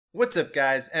What's up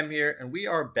guys, M here, and we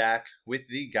are back with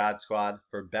the God Squad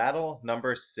for battle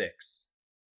number 6.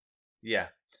 Yeah,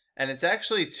 and it's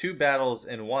actually 2 battles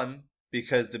in one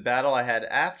because the battle I had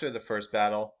after the first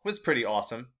battle was pretty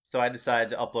awesome, so I decided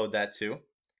to upload that too.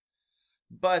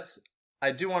 But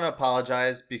I do want to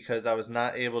apologize because I was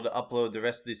not able to upload the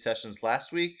rest of these sessions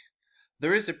last week.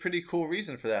 There is a pretty cool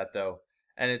reason for that though,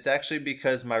 and it's actually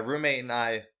because my roommate and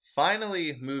I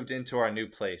finally moved into our new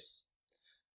place.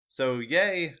 So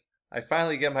yay, I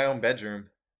finally get my own bedroom.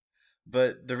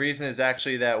 But the reason is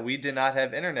actually that we did not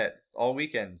have internet all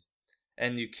weekend.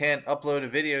 And you can't upload a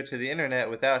video to the internet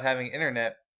without having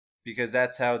internet because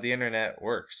that's how the internet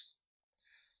works.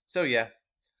 So yeah,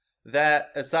 that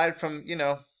aside from,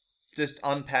 just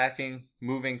unpacking,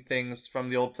 moving things from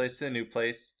the old place to the new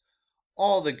place,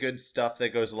 all the good stuff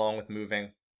that goes along with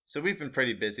moving. So we've been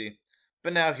pretty busy.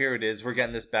 But now here it is, we're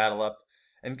getting this battle up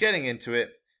and getting into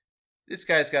it. This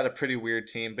guy's got a pretty weird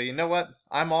team, but you know what?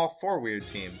 I'm all for weird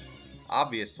teams,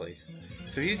 obviously.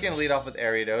 So he's going to lead off with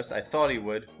Ariados. I thought he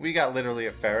would. We got literally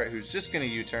a ferret who's just going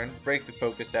to U-turn, break the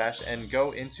focus sash, and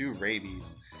go into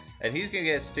rabies. And he's going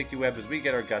to get a sticky web as we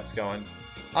get our guts going.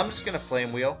 I'm just going to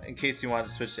flame wheel in case he wanted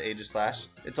to switch to Aegislash.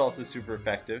 It's also super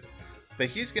effective. But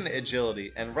he's going to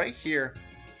agility, and right here,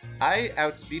 I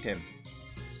outspeed him.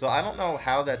 So I don't know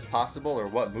how that's possible or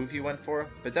what move he went for,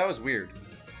 but that was weird.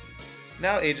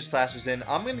 Now Aegislash is in.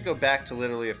 I'm going to go back to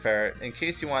literally a ferret. In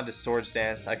case he wanted to Swords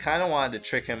Dance, I kind of wanted to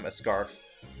trick him a Scarf.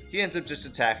 He ends up just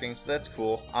attacking, so that's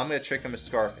cool. I'm going to trick him a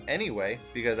Scarf anyway,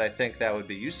 because I think that would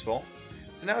be useful.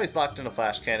 So now he's locked in a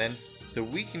Flash Cannon, so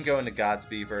we can go into God's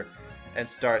Beaver and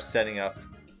start setting up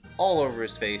all over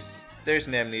his face. There's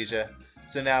an Amnesia.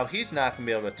 So now he's not going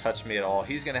to be able to touch me at all.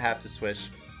 He's going to have to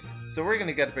switch. So we're going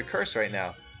to get up a Curse right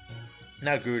now.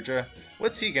 Now Gudra,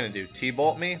 what's he going to do?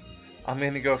 T-Bolt me? I'm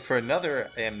going to go for another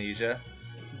Amnesia,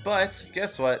 but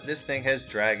guess what? This thing has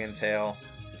Dragon Tail,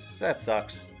 so that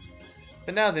sucks.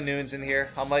 But now the Noon's in here.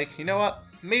 I'm like, you know what?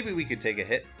 Maybe we could take a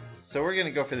hit. So we're going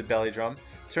to go for the Belly Drum.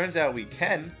 Turns out we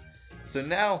can. So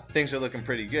now things are looking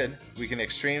pretty good. We can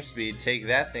Extreme Speed, take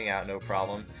that thing out, no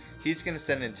problem. He's going to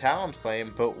send in Talon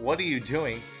Flame, but what are you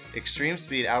doing? Extreme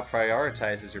Speed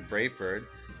out-prioritizes your Brave Bird,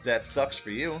 so that sucks for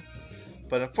you.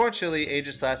 But unfortunately,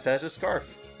 Aegislash has a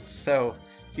Scarf, so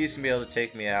he's going to be able to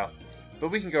take me out. But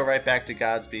we can go right back to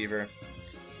God's Beaver.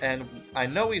 And I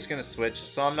know he's going to switch,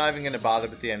 so I'm not even going to bother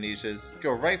with the Amnesias.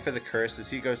 Go right for the Curse as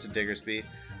he goes to Diggersby.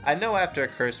 I know after a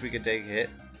Curse we can take a hit.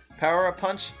 Power Up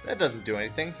Punch? That doesn't do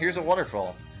anything. Here's a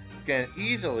Waterfall. Can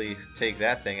easily take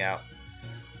that thing out.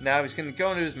 Now he's going to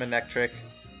go into his Manectric,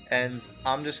 and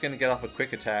I'm just going to get off a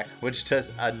Quick Attack, which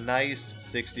does a nice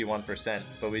 61%.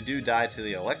 But we do die to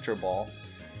the Electro Ball,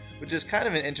 which is kind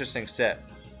of an interesting set.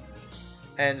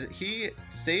 And he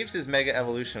saves his Mega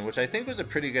Evolution, which I think was a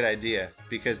pretty good idea,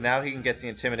 because now he can get the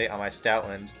Intimidate on my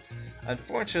Stoutland.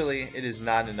 Unfortunately, it is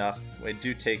not enough. We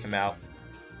do take him out.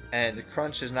 And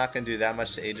Crunch is not going to do that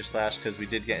much to Aegislash because we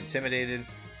did get intimidated.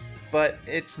 But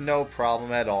it's no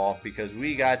problem at all, because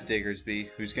we got Diggersby,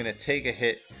 who's going to take a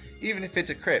hit, even if it's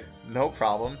a crit. No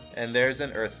problem. And there's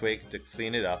an Earthquake to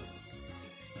clean it up.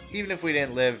 Even if we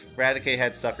didn't live, Raticate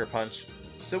had Sucker Punch,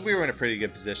 so we were in a pretty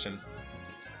good position.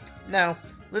 Now,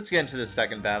 let's get into the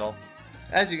second battle.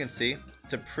 As you can see,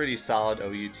 it's a pretty solid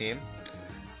OU team,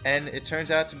 and it turns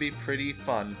out to be pretty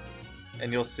fun,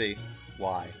 and you'll see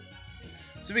why.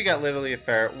 So we got literally a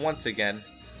ferret once again.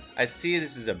 I see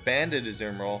this is a banded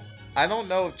Azumarill. I don't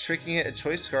know if tricking it a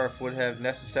Choice Scarf would have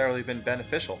necessarily been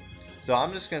beneficial, so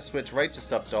I'm just going to switch right to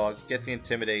Supdog, get the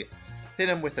Intimidate, hit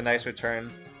him with a nice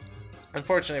return.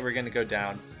 Unfortunately, we're going to go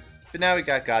down, but now we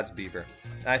got God's Beaver.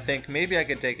 And I think maybe I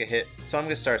could take a hit, so I'm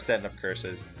going to start setting up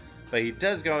curses. But he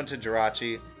does go into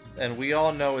Jirachi, and we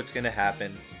all know what's going to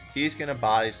happen. He's going to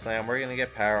Body Slam, we're going to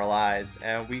get paralyzed,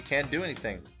 and we can't do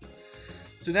anything.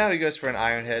 So now he goes for an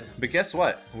Iron Head, but guess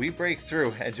what? We break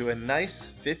through and do a nice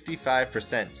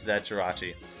 55% to that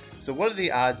Jirachi. So what are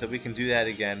the odds that we can do that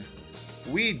again?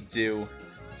 We do.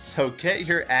 So get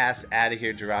your ass out of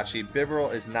here, Jirachi.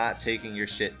 Bibarel is not taking your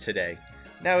shit today.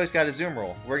 Now he's got a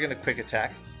Azumarill. We're going to Quick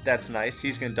Attack. That's nice.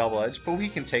 He's going to Double Edge, but we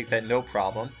can take that no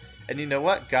problem. And you know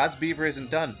what? God's Beaver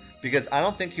isn't done, because I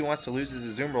don't think he wants to lose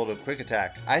his Azumarill to a Quick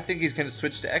Attack. I think he's going to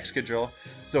switch to Excadrill,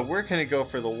 so we're going to go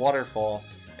for the Waterfall,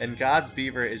 and God's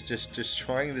Beaver is just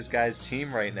destroying this guy's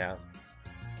team right now.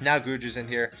 Now Gudra's in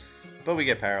here, but we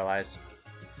get paralyzed.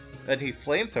 Then he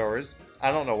Flamethrowers.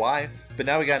 I don't know why, but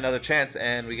now we got another chance,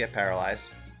 and we get paralyzed.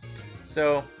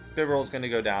 So Bibarel's going to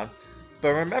go down.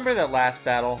 But remember that last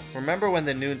battle? Remember when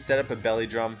the Nooooone set up a Belly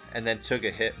Drum and then took a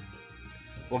hit?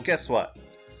 Well, guess what?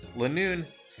 Nooooone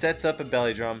sets up a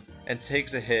Belly Drum and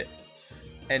takes a hit,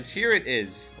 And here it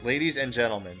is, ladies and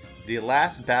gentlemen, the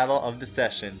last battle of the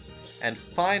session, and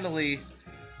finally,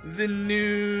 the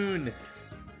Nooooone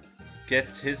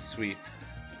gets his sweep.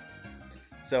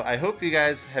 So I hope you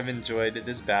guys have enjoyed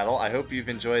this battle. I hope you've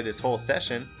enjoyed this whole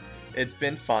session. It's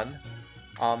been fun.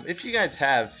 If you guys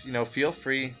have, feel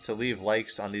free to leave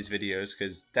likes on these videos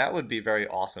because that would be very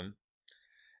awesome.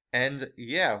 And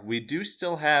yeah, we do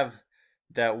still have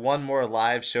that one more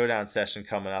live showdown session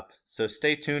coming up, so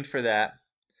stay tuned for that.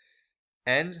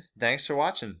 And thanks for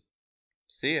watching.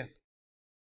 See ya.